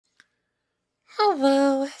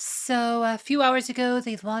Hello. So a few hours ago,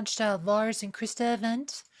 they launched a Lars and Krista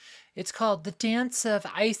event. It's called The Dance of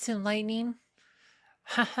Ice and Lightning.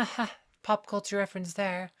 Ha ha ha. Pop culture reference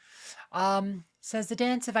there. Says the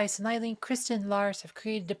Dance of Ice and Lightning, Krista and Lars have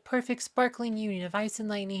created a perfect sparkling union of ice and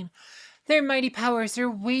lightning. Their mighty powers are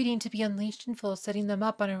waiting to be unleashed in full, setting them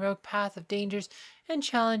up on a rogue path of dangers and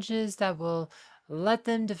challenges that will let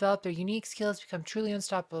them develop their unique skills, become truly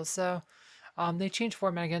unstoppable. So, they changed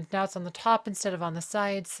format again. Now it's on the top instead of on the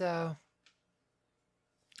side.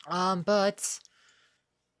 But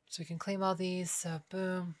we can claim all these. So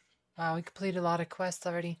boom. Wow, we completed a lot of quests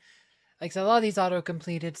already. Like so a lot of these auto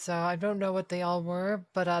completed. So I don't know what they all were,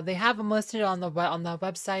 but they have them listed on the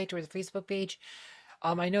website or the Facebook page.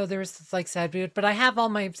 I know there was like sad, but I have all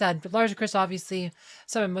my sad. But Lars and Chris obviously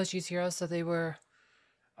some of my most used heroes, so they were.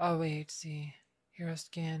 Oh wait, let's see, hero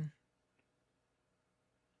skin.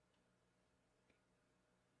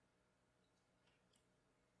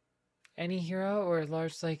 Any hero or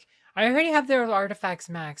Lars, like I already have their artifacts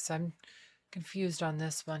max. I'm confused on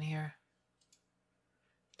this one here.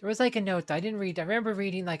 There was like a note that I didn't read. I remember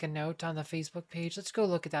reading like a note on the Facebook page. Let's go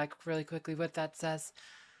look at that really quickly, what that says.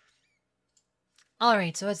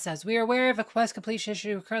 Alright, so it says, we are aware of a quest completion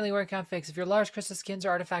issue we're currently working on fix. If your large crystal skins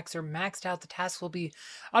or artifacts are maxed out, the task will be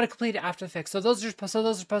auto-completed after the fix. So those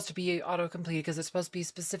are supposed to be auto-completed because it's supposed to be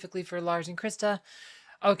specifically for Lars and Krista.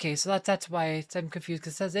 Okay, so that's why I'm confused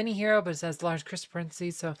because it says any hero, but it says Lars Krista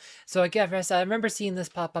parentheses. So again, I remember seeing this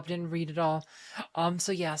pop up, didn't read it all.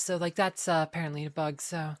 So yeah, so like that's apparently a bug.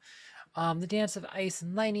 So the Dance of Ice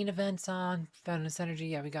and Lightning events on bonus energy.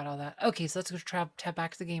 Yeah, we got all that. Okay, so let's go tab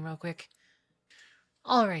back to the game real quick.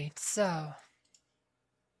 All right, so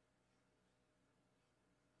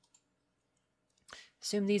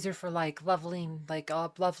assume these are for like leveling, like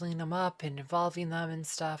leveling them up and evolving them and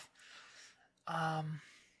stuff.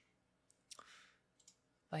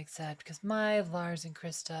 Like said, because my Lars and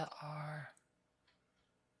Krista are.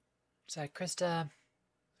 So Krista,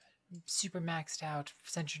 super maxed out,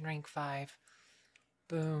 Ascension rank 5.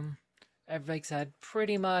 Boom. Like said,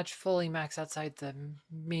 pretty much fully maxed outside the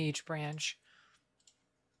mage branch.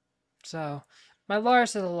 So my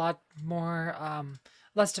Lars is a lot more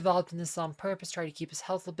less developed in this on purpose. Try to keep his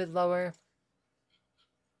health a bit lower.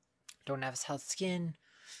 Don't have his health skin.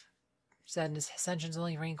 Said his Ascension's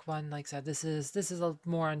only rank 1. Like I said, this is a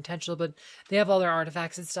more intentional, but they have all their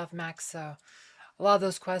artifacts and stuff max, so a lot of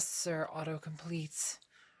those quests are auto completes.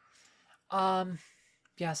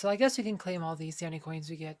 Yeah, so I guess we can claim all these, the only coins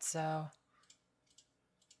we get, so.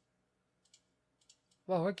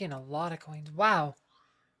 Whoa, we're getting a lot of coins. Wow.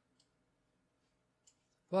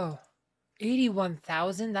 Whoa.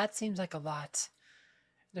 81,000? That seems like a lot.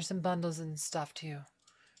 There's some bundles and stuff too.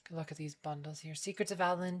 Good look at these bundles here. Secrets of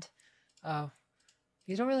Outland. Oh.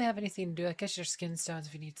 These don't really have anything to do. I guess your skin stones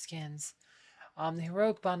if you need skins. The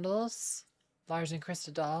heroic bundles. Lars and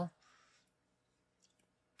Krista doll.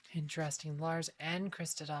 Interesting. Lars and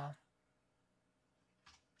Krista doll.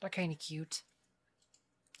 They're kind of cute.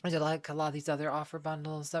 I did like a lot of these other offer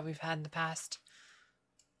bundles that we've had in the past.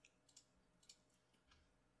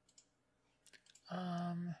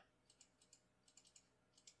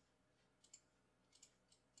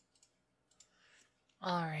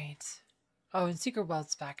 Alright. Oh, and Secret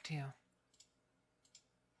Wealth's back too.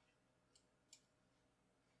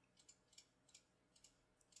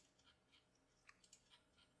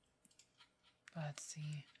 Let's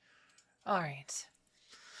see. Alright.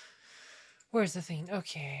 Where's the thing?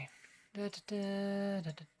 Okay.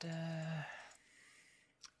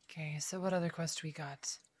 Okay, so what other quest we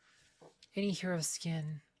got? Any hero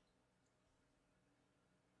skin.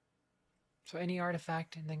 So any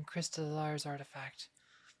artifact and then Krista Lars artifact.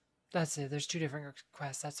 That's it. There's 2 different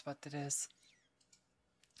quests. That's what it is.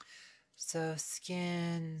 So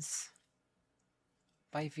skins.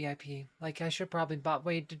 Buy VIP. Like I should probably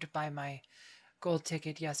waited to buy my gold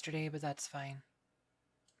ticket yesterday, but that's fine.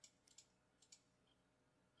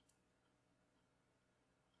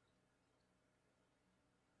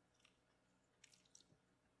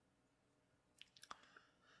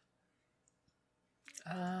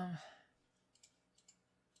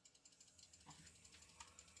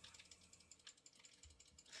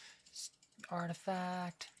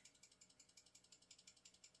 Artifact.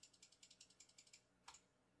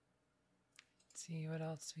 Let's see what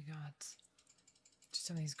else we got. Just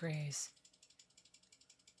some of these grays.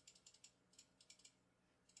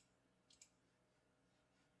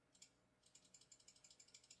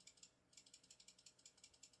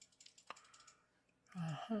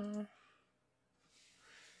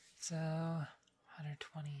 So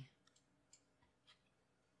 120.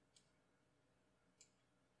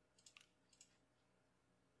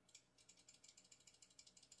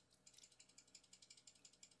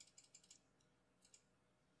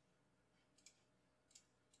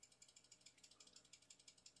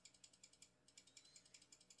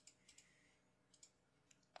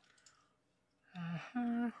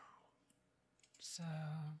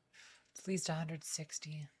 So at least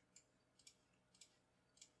 160.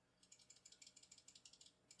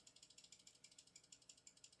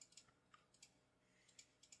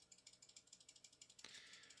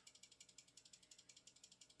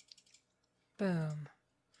 Boom.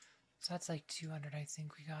 So that's like 200, I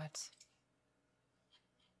think we got.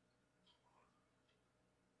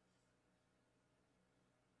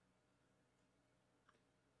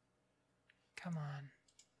 Come on.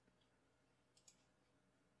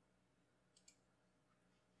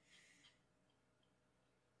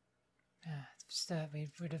 Yeah, just that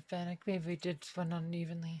we would have been, like, maybe we did one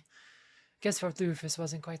unevenly. Guess for Rufus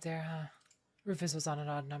wasn't quite there, huh? Rufus was on an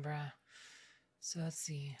odd number, huh? So let's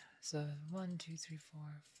see. So 1, 2, 3, 4,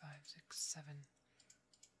 5, 6, 7.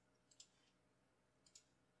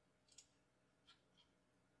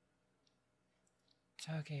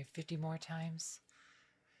 Okay, 50 more times.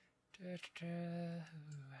 Who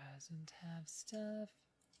hasn't have stuff?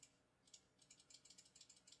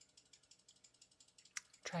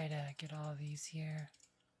 Try to get all of these here.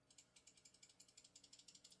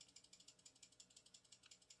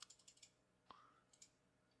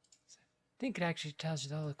 I think it actually tells you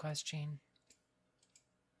the whole quest chain.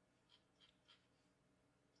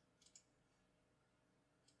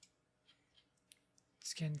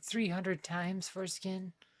 Skin 300 times for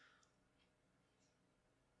skin.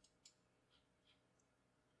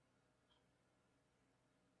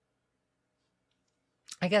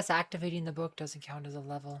 I guess activating the book doesn't count as a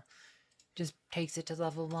level. Just takes it to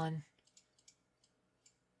level 1.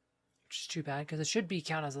 Which is too bad, because it should be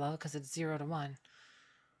count as a level, because it's 0 to 1.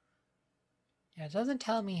 Yeah, it doesn't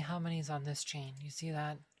tell me how many's on this chain. You see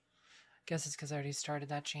that? I guess it's because I already started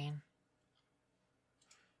that chain.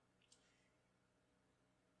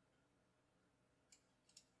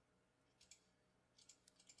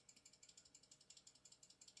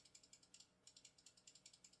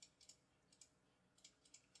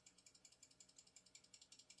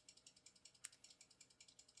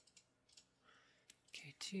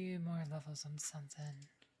 Okay, 2 more levels on something.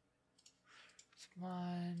 It's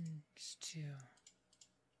 1, it's 2.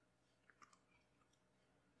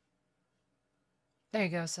 There you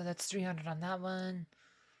go, so that's 300 on that one.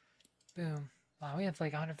 Boom. Wow, we have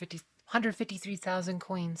like 153,000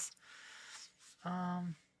 coins.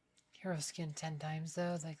 Hero skin 10 times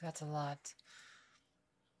though, like that's a lot.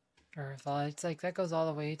 Or it's like that goes all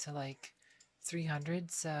the way to like 300,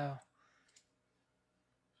 so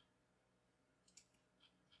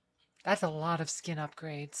that's a lot of skin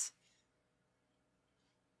upgrades.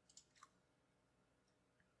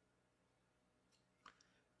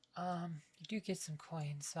 You do get some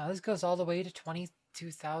coins. Wow, this goes all the way to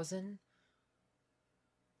 22,000.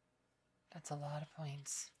 That's a lot of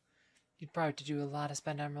points. You'd probably have to do a lot of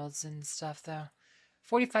spend emeralds and stuff though.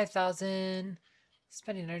 45,000.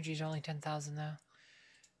 Spending energy is only 10,000 though.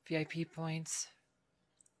 VIP points.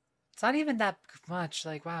 It's not even that much.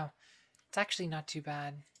 Like, wow. It's actually not too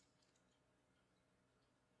bad.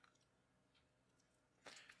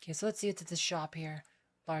 Okay, so let's see what's at this shop here.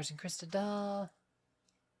 Lars and Krista doll.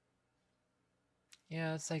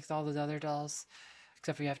 Yeah, it's like all the other dolls.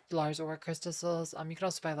 Except for you have Lars or Krista souls. You can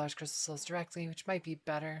also buy Lars Krista souls directly, which might be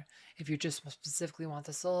better if you just specifically want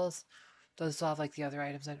the souls. Those still have like the other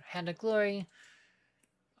items. Hand of Glory.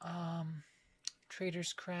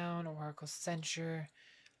 Trader's Crown, Oracle Censure,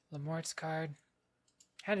 Lamort's card.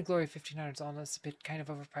 Hand of Glory 1500 is almost a bit kind of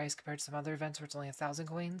overpriced compared to some other events where it's only 1,000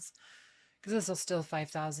 coins. Because this is still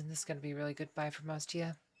 5,000. This is going to be a really good buy for most of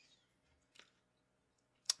you.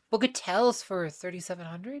 Book of Tales for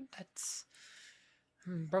 3,700. That's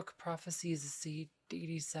Brook Prophecies is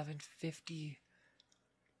 8750.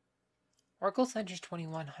 Oracle Center's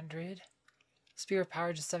 2,100. Spear of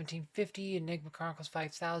Power just 1,750. Enigma Chronicles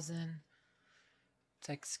 5,000. It's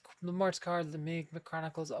like Lamort's card, the Enigma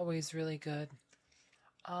Chronicles, always really good.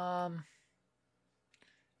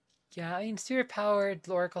 Yeah, I mean, Spirit Powered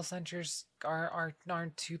Oracle Centers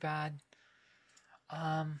aren't too bad.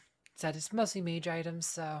 Said it's mostly mage items,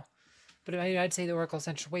 so. But I'd say the Oracle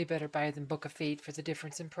Center is way better buy than Book of Fate for the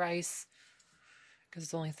difference in price. Because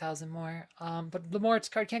it's only 1,000 more. But Lamort's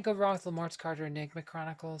card, can't go wrong with Lamort's card or Enigma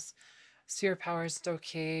Chronicles. Sphere Power's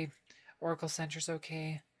okay. Oracle Center's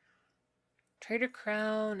okay. Trader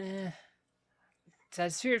Crown,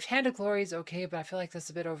 Said Sphere of Hand of Glory is okay, but I feel like that's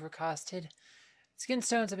a bit overcosted. Skin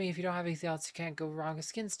Stones, I mean, if you don't have anything else, you can't go wrong with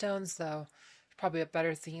Skin Stones, though. Probably a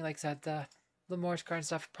better thing, like I said, the Lamort's card and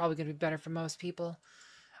stuff probably going to be better for most people.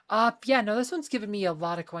 Yeah, no, this one's giving me a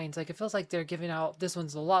lot of coins. Like, it feels like they're giving out, this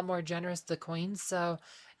one's a lot more generous, the coins, so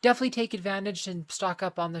definitely take advantage and stock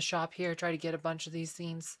up on the shop here. Try to get a bunch of these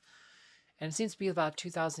things. And it seems to be about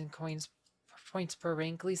 2,000 coins points per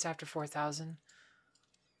rank, at least after 4,000.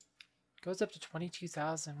 Goes up to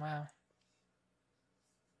 22,000. Wow.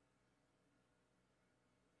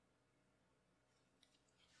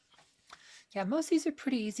 Yeah, most of these are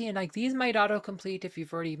pretty easy, and like these might autocomplete if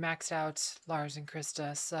you've already maxed out Lars and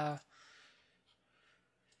Krista. So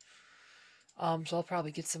I'll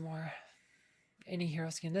probably get some more any hero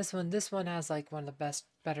skin. This one has like one of the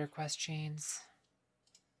better quest chains.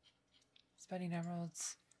 Spending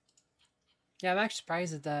emeralds. Yeah, I'm actually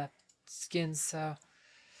surprised at the skins, so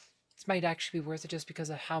this might actually be worth it just because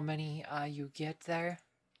of how many you get there.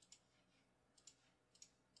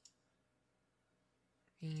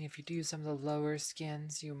 I mean, if you do some of the lower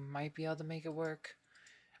skins, you might be able to make it work.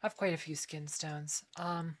 I have quite a few skin stones.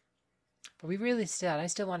 But I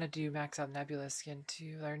still want to do max out Nebula skin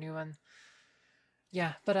too, our new one.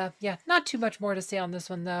 Yeah, but yeah, not too much more to say on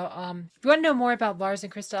this one though. If you want to know more about Lars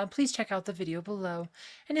and Krista, please check out the video below.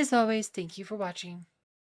 And as always, thank you for watching.